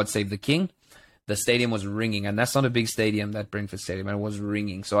did God Save the King. The stadium was ringing, and that's not a big stadium, that Brentford stadium, and it was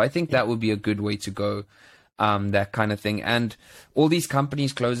ringing. So I think that would be a good way to go, that kind of thing. And all these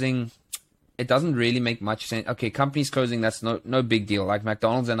companies closing, it doesn't really make much sense. Okay, companies closing, that's no big deal. Like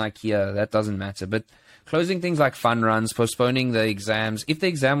McDonald's and IKEA, that doesn't matter. But closing things like fun runs, postponing the exams. If the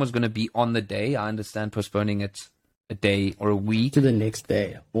exam was going to be on the day, I understand postponing it a day or a week. To the next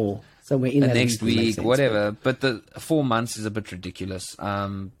day or somewhere in the that next week, whatever. But the 4 months is a bit ridiculous.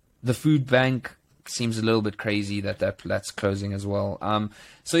 The food bank seems a little bit crazy that's closing as well.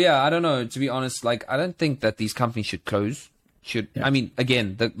 So yeah, I don't know. To be honest, like I don't think that these companies should close. I mean,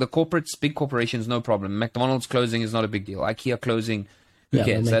 again, the corporates, big corporations, no problem. McDonald's closing is not a big deal. IKEA closing, who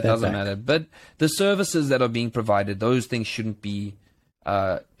cares? That doesn't matter. But the services that are being provided, those things shouldn't be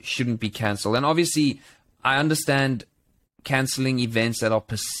cancelled. And obviously, I understand cancelling events that are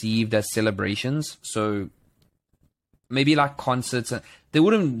perceived as celebrations. So maybe like concerts. There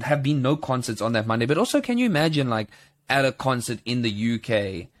wouldn't have been no concerts on that Monday. But also, can you imagine like at a concert in the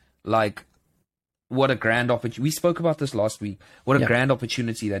UK, like what a grand opportunity. We spoke about this last week. What a grand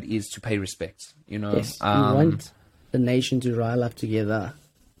opportunity that is to pay respects, you know. Yes, you want the nation to rile up together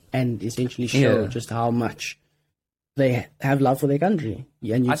and essentially show just how much they have love for their country.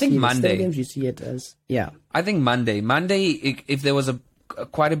 And you I think Monday, stadiums, you see it as, I think Monday, if there was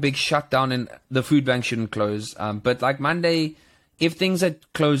quite a big shutdown and the food bank shouldn't close. But like Monday, if things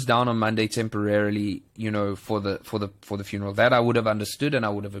had closed down on Monday temporarily, you know, for the funeral, that I would have understood and I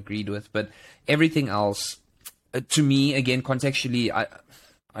would have agreed with. But everything else, to me, again, contextually,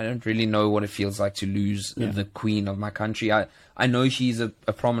 I don't really know what it feels like to lose the queen of my country. I know she's a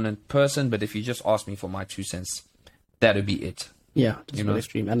prominent person, but if you just ask me for my 2 cents, that'd be it. Yeah, just for the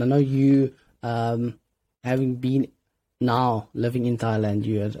stream. And I know you, having been now living in Thailand,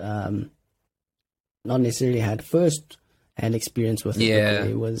 you had not necessarily had first-hand experience with it. But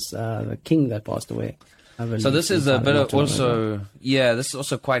it was the king that passed away. So this is a bit of also, this is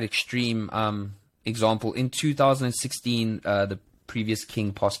also quite extreme example. In 2016, the previous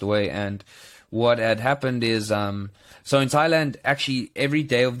king passed away, and what had happened is, so in Thailand, actually every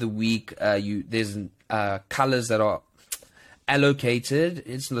day of the week, there's colors that are allocated.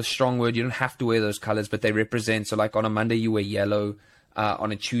 It's a strong word. You don't have to wear those colors, but they represent. So like on a Monday, you wear yellow.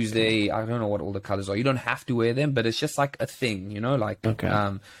 On a Tuesday, I don't know what all the colors are. You don't have to wear them, but it's just like a thing, you know, like,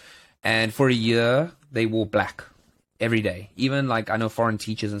 and for a year they wore black every day. Even like, I know foreign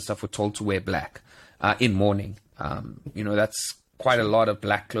teachers and stuff were told to wear black, in mourning. You know, that's quite a lot of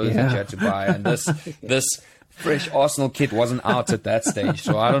black clothes that you had to buy. And this fresh Arsenal kit wasn't out at that stage,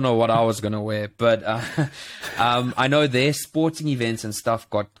 so I don't know what I was going to wear. But I know their sporting events and stuff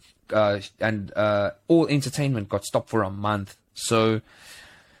got, all entertainment got stopped for a month. So,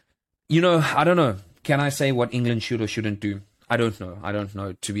 you know, I don't know. Can I say what England should or shouldn't do? I don't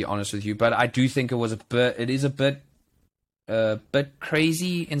know, to be honest with you. But I do think it is a bit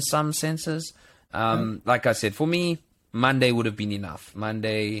crazy in some senses. Like I said, for me, Monday would have been enough.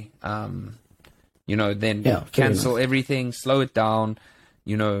 Monday, you know, then cancel everything, slow it down.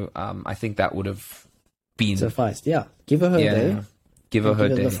 You know, I think that would have been sufficed. Yeah, give her day. Give her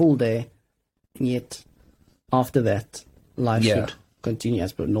day. The full day. And yet, after that, life should continue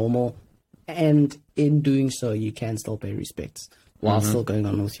as per normal. And in doing so, you can still pay respects while still going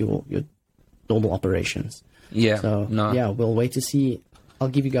on with your normal operations. Yeah. So, we'll wait to see. I'll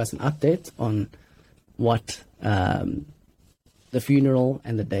give you guys an update on what the funeral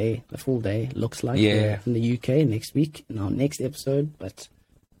and the full day looks like in the UK next week in our next episode. But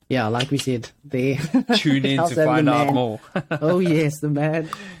yeah, like we said, tune in to find out more. Oh yes, the man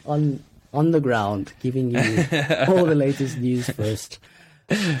on on the ground, giving you all the latest news first.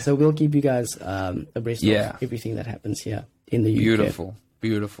 So we'll keep you guys abreast of everything that happens here in the UK.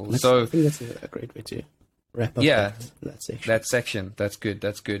 Beautiful. So I think that's a great way to wrap up that section. That section. That's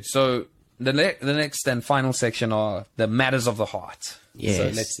good. So the next and final section are the matters of the heart. Yes, so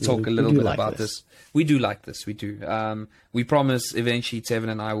let's talk a little bit about this. We do like this. We do. We promise eventually Tevin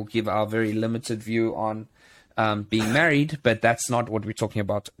and I will give our very limited view on being married, but that's not what we're talking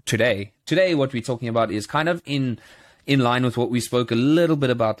about today. Today, what we're talking about is kind of in line with what we spoke a little bit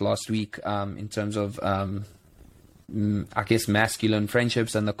about last week in terms of, I guess, masculine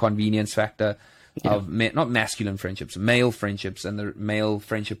friendships and the convenience factor of not masculine friendships, male friendships and the male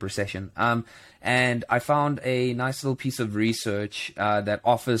friendship recession. And I found a nice little piece of research that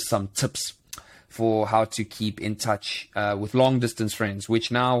offers some tips for how to keep in touch with long distance friends, which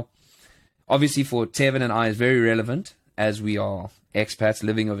now, obviously for Tevin and I, is very relevant as we are expats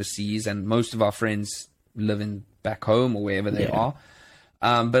living overseas and most of our friends living back home or wherever they are.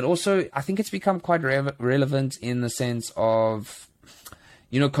 But also, I think it's become quite relevant in the sense of,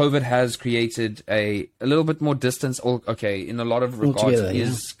 COVID has created a little bit more distance. In a lot of regards,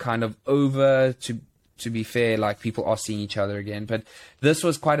 is kind of over, to be fair, like people are seeing each other again. But this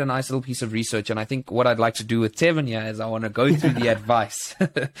was quite a nice little piece of research. And I think what I'd like to do with Tevin here is I want to go through the advice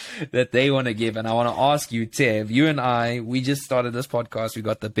that they want to give. And I want to ask you, Tev, you and I, we just started this podcast. We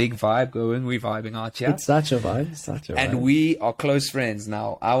got the big vibe going. We're vibing our chat. It's such a vibe. And we are close friends.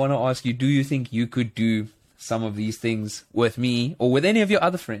 Now, I want to ask you, do you think you could do some of these things with me or with any of your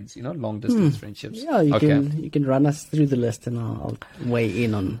other friends, long distance friendships? Yeah, you can run us through the list and I'll weigh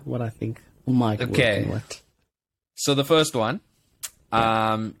in on what I think might work and what. So the first one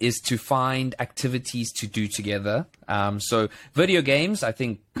is to find activities to do together. So video games, I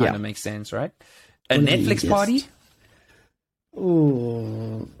think kind of makes sense, right? A Netflix party?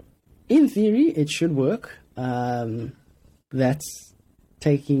 Ooh, in theory, it should work. That's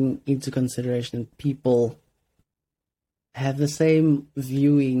taking into consideration people have the same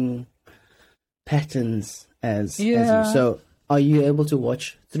viewing patterns as you. So are you able to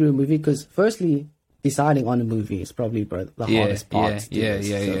watch through a movie? Because firstly, deciding on a movie is probably the hardest part.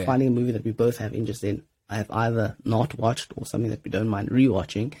 So finding a movie that we both have interest in, I have either not watched or something that we don't mind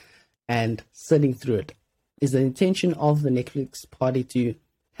rewatching, and sitting through it. Is the intention of the Netflix party to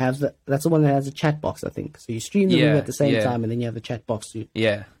have that's the one that has a chat box, I think. So you stream the movie at the same time, and then you have the chat box too.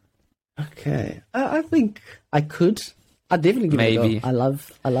 Yeah. Okay. I think I could. I'd definitely give it a go.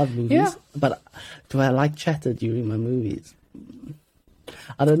 I love movies, but do I like chatter during my movies?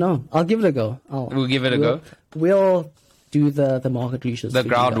 I don't know. I'll give it a go. We'll give it a go. We'll do the market research. The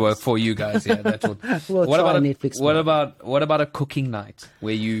groundwork for you guys. Yeah, that's what. What about a cooking night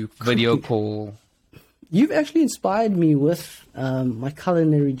where you video call? You've actually inspired me with my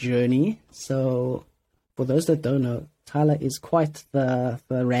culinary journey. So, for those that don't know, Tyler is quite the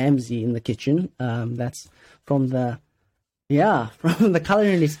Ramsay in the kitchen. That's from the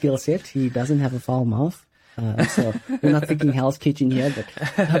culinary skill set. He doesn't have a foul mouth. So we're not thinking Hell's Kitchen here, but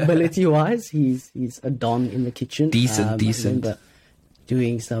ability-wise, he's a don in the kitchen. Decent. I remember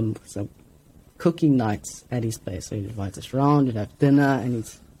doing some cooking nights at his place. So he invites us around, we'd have dinner, and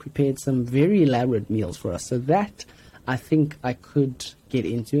he's prepared some very elaborate meals for us. So that I think I could get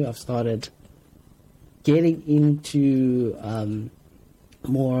into. I've started getting into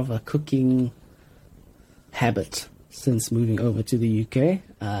more of a cooking habit since moving over to the UK.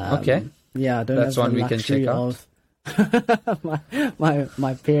 Yeah, I don't have the luxury of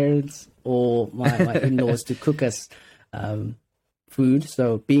my parents or my in-laws to cook us food.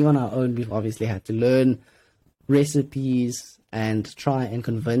 So being on our own, we've obviously had to learn recipes and try and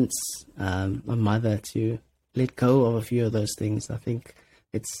convince my mother to let go of a few of those things. I think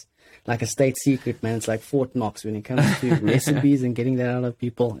it's like a state secret, man. It's like Fort Knox when it comes to recipes and getting that out of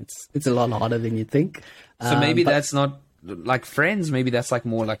people. It's a lot harder than you think. So maybe that's not like friends. Maybe that's like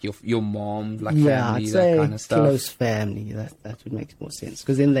more like your mom, like family, I'd say that kind of stuff. Close family. That would make more sense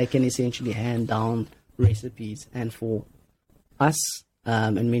because then they can essentially hand down recipes. And for us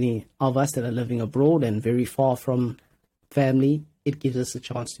and many of us that are living abroad and very far from family, it gives us a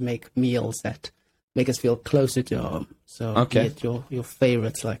chance to make meals that make us feel closer to home. So get your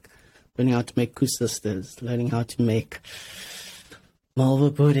favorites, like learning how to make koesisters, learning how to make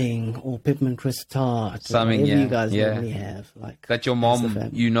malva pudding or peppermint crisp tart. Something, you guys normally have. Like that your mom,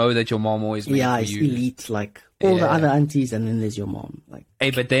 that your mom always made for it's you. elite, like all the other aunties, and then there's your mom. Like,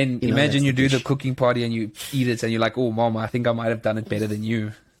 hey, but then imagine you do the cooking party and you eat it and you're like, oh, mom, I think I might have done it better than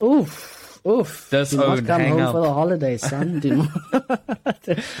you. Oof. This do not come home for the holidays, son.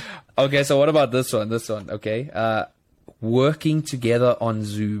 Okay, so what about this one? Okay, working together on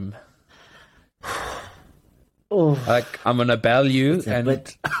Zoom. Oh, Like, I'm gonna bail you,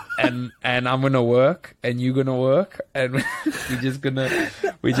 and I'm gonna work, and you're gonna work, and we're just gonna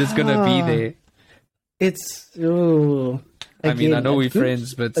be there. It's I mean, I know we're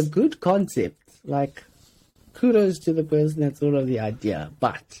friends, but a good concept. Like, kudos to the person that thought of the idea,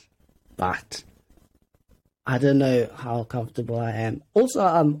 but I don't know how comfortable I am. Also,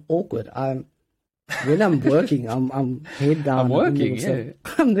 I'm awkward. When I'm working, I'm head down. I'm working. Yeah,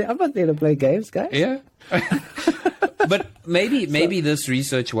 I'm not there to play games, guys. Yeah. But maybe this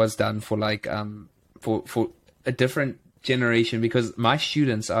research was done for like for a different generation, because my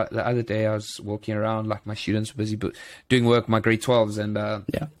students, the other day I was walking around, like my students were busy doing work, my grade 12s, and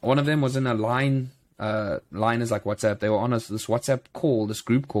one of them was in a line is like WhatsApp. They were on this WhatsApp call, this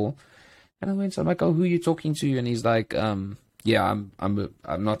group call, and I'm like, oh, who are you talking to? And he's like, yeah, I'm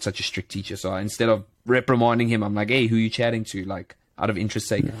not such a strict teacher, so instead of reprimanding him, I'm like, hey, who are you chatting to, like, out of interest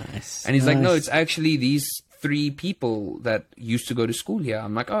sake? Nice, and he's like, no, it's actually these 3 people that used to go to school here.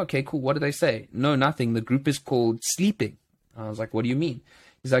 I'm like, oh, okay, cool. What did they say? No, nothing. The group is called Sleeping. I was like, what do you mean?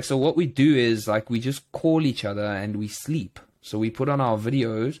 He's like, so what we do is, like, we just call each other and we sleep. So we put on our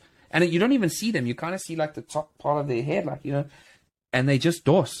videos, and you don't even see them. You kind of see like the top part of their head, like, you know, and they just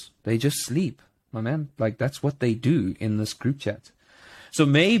DOS. They just sleep, my man. Like, that's what they do in this group chat. So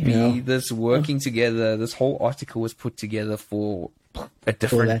maybe this working together, this whole article was put together for a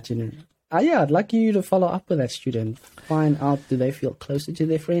different... For that, I'd like you to follow up with that student. Find out, do they feel closer to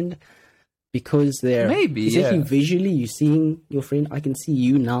their friend? Because they're... Maybe, visually, you're seeing your friend. I can see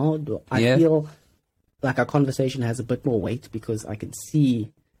you now. I feel like our conversation has a bit more weight because I can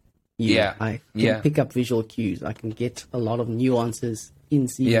see you. Yeah. I can pick up visual cues. I can get a lot of nuances in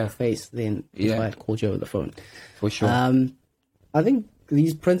seeing your face than if I had called you over the phone. For sure. I think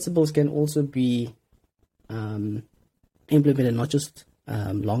these principles can also be implemented not just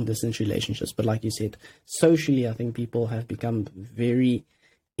long distance relationships, but like you said, socially, I think people have become very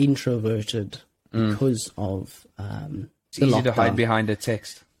introverted because of it's easy lockdown. To hide behind a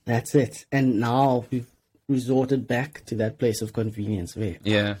text. That's it. And now we've resorted back to that place of convenience where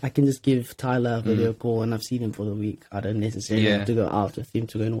I can just give Tyler a video call and I've seen him for the week. I don't necessarily have to go out with him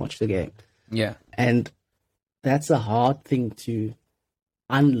to go and watch the game. Yeah. And that's a hard thing to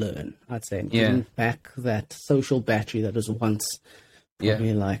unlearn, I'd say. Getting back that social battery that was once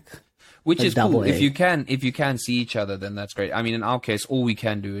probably like... Which is cool. If you can see each other, then that's great. I mean, in our case, all we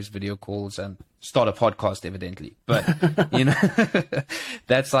can do is video calls and start a podcast, evidently. But you know,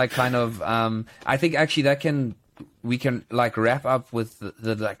 that's like kind of. I think actually we can like wrap up with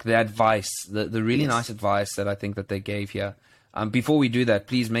the advice, the really nice advice that I think that they gave here. Before we do that,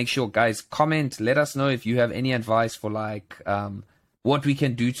 please make sure, guys, comment. Let us know if you have any advice for like what we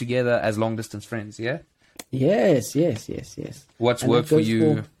can do together as long distance friends. Yeah. Yes. What's worked for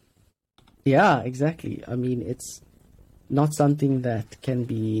you? Yeah, exactly. I mean, it's not something that can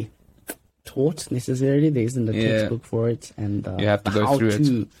be taught necessarily. There isn't a textbook for it, and you have to go through it. How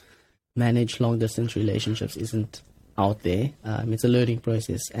to manage long distance relationships isn't out there. It's a learning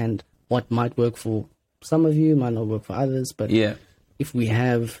process, and what might work for some of you might not work for others. But if we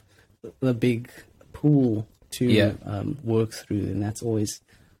have the big pool to work through, then that's always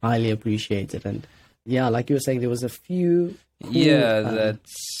highly appreciated. And like you were saying, there was a few.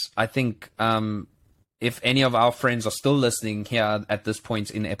 That's. I think if any of our friends are still listening here at this point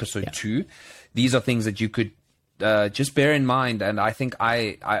in episode 2, these are things that you could just bear in mind. And I think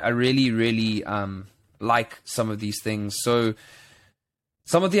I really, really like some of these things. So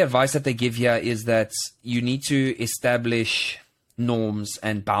some of the advice that they give here is that you need to establish norms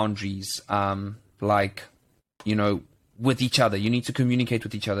and boundaries, like, you know, with each other. You need to communicate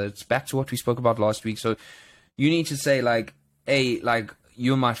with each other. It's back to what we spoke about last week. So you need to say like, hey, like,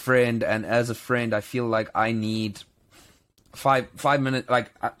 you're my friend, and as a friend, I feel like I need 5 minutes,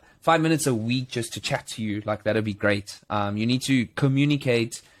 like 5 minutes a week just to chat to you. Like, that'd be great. You need to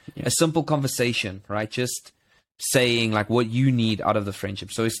communicate a simple conversation, right? Just saying like what you need out of the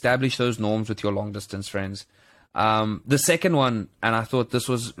friendship. So establish those norms with your long distance friends. The second one, and I thought this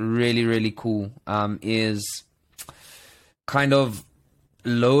was really, really cool, is kind of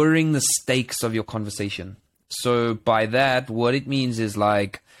lowering the stakes of your conversation. So by that, what it means is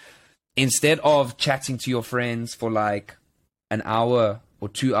like, instead of chatting to your friends for like an hour or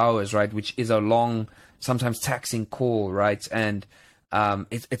 2 hours, right, which is a long, sometimes taxing call, right, and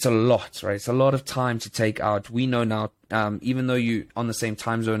it's a lot, right? It's a lot of time to take out. We know now, even though you're on the same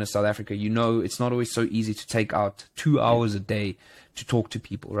time zone as South Africa, you know it's not always so easy to take out 2 hours a day to talk to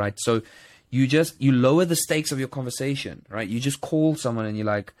people, right? So you lower the stakes of your conversation, right? You just call someone and you're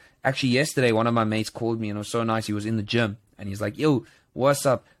like, actually yesterday, one of my mates called me and it was so nice. He was in the gym and he's like, yo, what's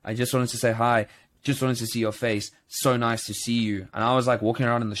up? I just wanted to say hi. just wanted to see your face. So nice to see you. And I was like walking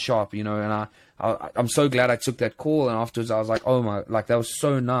around in the shop, you know, and I'm so glad I took that call. And afterwards I was like, oh my, like that was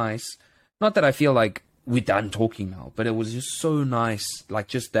so nice. Not that I feel like we're done talking now, but it was just so nice. Like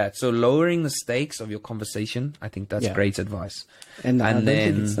just that. So lowering the stakes of your conversation, I think that's great advice. And I don't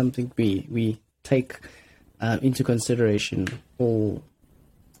think it's something we take into consideration too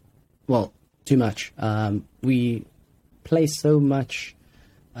much. We place so much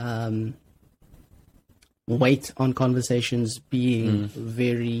weight on conversations being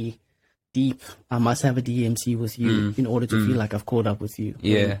very deep. I must have a DMC with you in order to feel like I've caught up with you.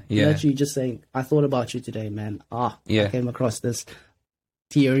 You're actually just saying, I thought about you today, man. I came across this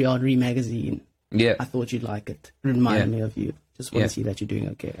Thierry Henry magazine. I thought you'd like it. Reminded me of you. Just want to see that you're doing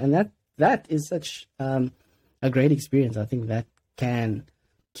okay. And that is such a great experience. I think that can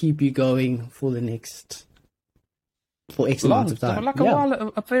keep you going for X amount of time. For like a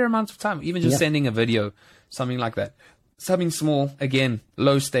while, a fair amount of time. Even just sending a video, something like that. Something small, again,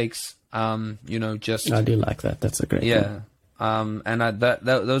 low stakes. You know, just I do like that. That's a great thing. And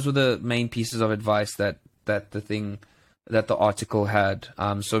those were the main pieces of advice that the article had.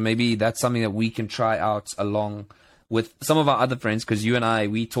 So maybe that's something that we can try out along with some of our other friends, because you and I,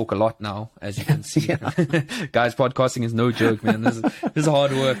 we talk a lot now, as you can see. Guys, podcasting is no joke, man. This is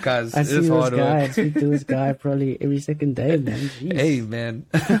hard work, guys. I speak to this guy probably every second day, man. Jeez. Hey, man.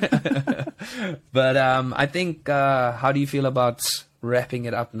 But I think, how do you feel about wrapping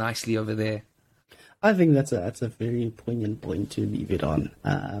it up nicely over there? I think that's a very poignant point to leave it on.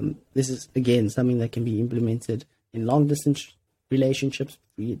 This is, again, something that can be implemented in long-distance relationships,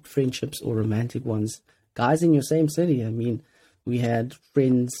 be it friendships or romantic ones. Guys in your same city. I mean, we had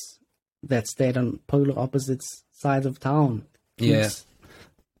friends that stayed on polar opposite sides of town. Yes.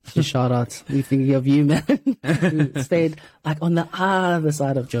 Yeah. Shout out. We thinking of you, man. Who stayed like on the other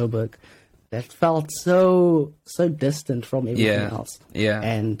side of Joburg. That felt so distant from everything else. Yeah.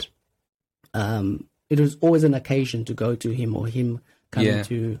 And it was always an occasion to go to him or him coming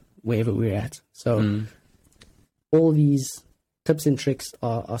to wherever we're at. So all these tips and tricks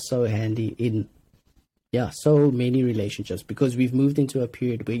are so handy in so many relationships, because we've moved into a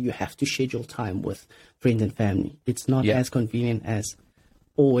period where you have to schedule time with friends and family. It's not as convenient as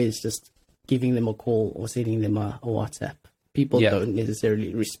always just giving them a call or sending them a WhatsApp. People don't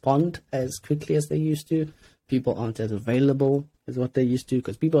necessarily respond as quickly as they used to. People aren't as available as what they used to,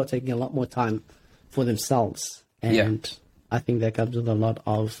 because people are taking a lot more time for themselves. And I think that comes with a lot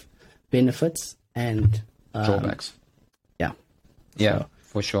of benefits and drawbacks. So,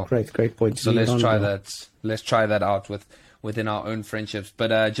 for sure. Great point. So let's try that. Let's try that out within our own friendships.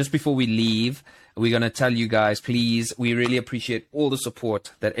 But just before we leave, we're going to tell you guys, please, we really appreciate all the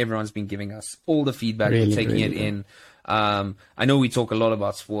support that everyone's been giving us, all the feedback, we're taking it in. I know we talk a lot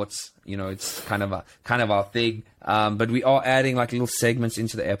about sports, you know, it's kind of our thing. But we are adding like little segments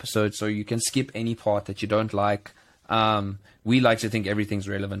into the episode, so you can skip any part that you don't like. We like to think everything's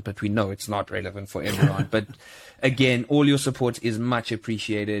relevant, but we know it's not relevant for everyone. But again, all your support is much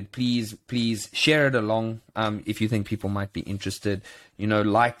appreciated. Please share it along. If you think people might be interested, you know,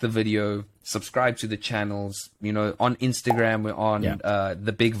 like the video, subscribe to the channels, you know, on Instagram, we're on,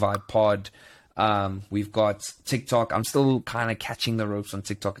 the Big Vibe Pod. We've got TikTok. I'm still kind of catching the ropes on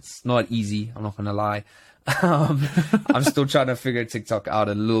TikTok. It's not easy. I'm not going to lie. I'm still trying to figure TikTok out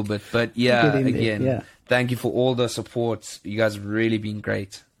a little bit, but thank you for all the support. You guys have really been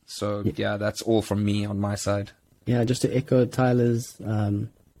great. So that's all from me on my side. Yeah, just to echo Tyler's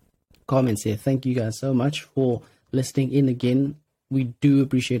comments here. Thank you guys so much for listening in again. We do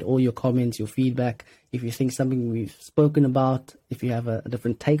appreciate all your comments, your feedback. If you think something we've spoken about, if you have a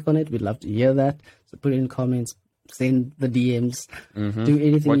different take on it, we'd love to hear that. So put it in comments, send the DMs, do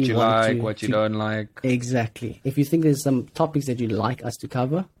anything what you want like, what you don't like. Exactly. If you think there's some topics that you'd like us to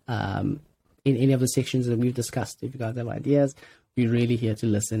cover in any of the sections that we've discussed, if you guys have ideas, we're really here to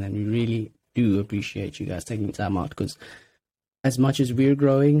listen, and we really do appreciate you guys taking time out, because as much as we're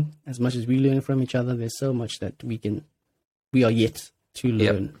growing, as much as we learn from each other, there's so much that we are yet to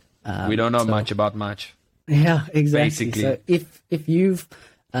learn. We don't know much about much. Yeah, exactly. Basically. So if you've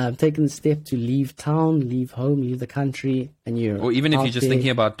taken the step to leave town, leave home, leave the country, and or even if you're just thinking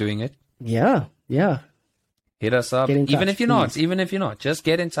about doing it, hit us up. Even if you're not, just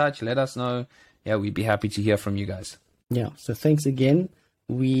get in touch. Let us know. Yeah, we'd be happy to hear from you guys. Yeah. So thanks again.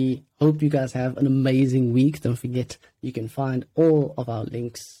 We hope you guys have an amazing week. Don't forget, you can find all of our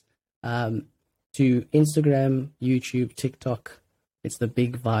links to Instagram, YouTube, TikTok. It's the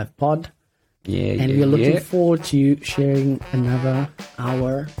Big Vibe Pod. And we're looking forward to sharing another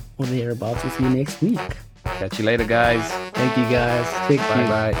hour or thereabouts with you next week. Catch you later, guys. Thank you, guys.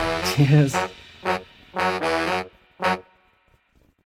 Bye-bye. Cheers.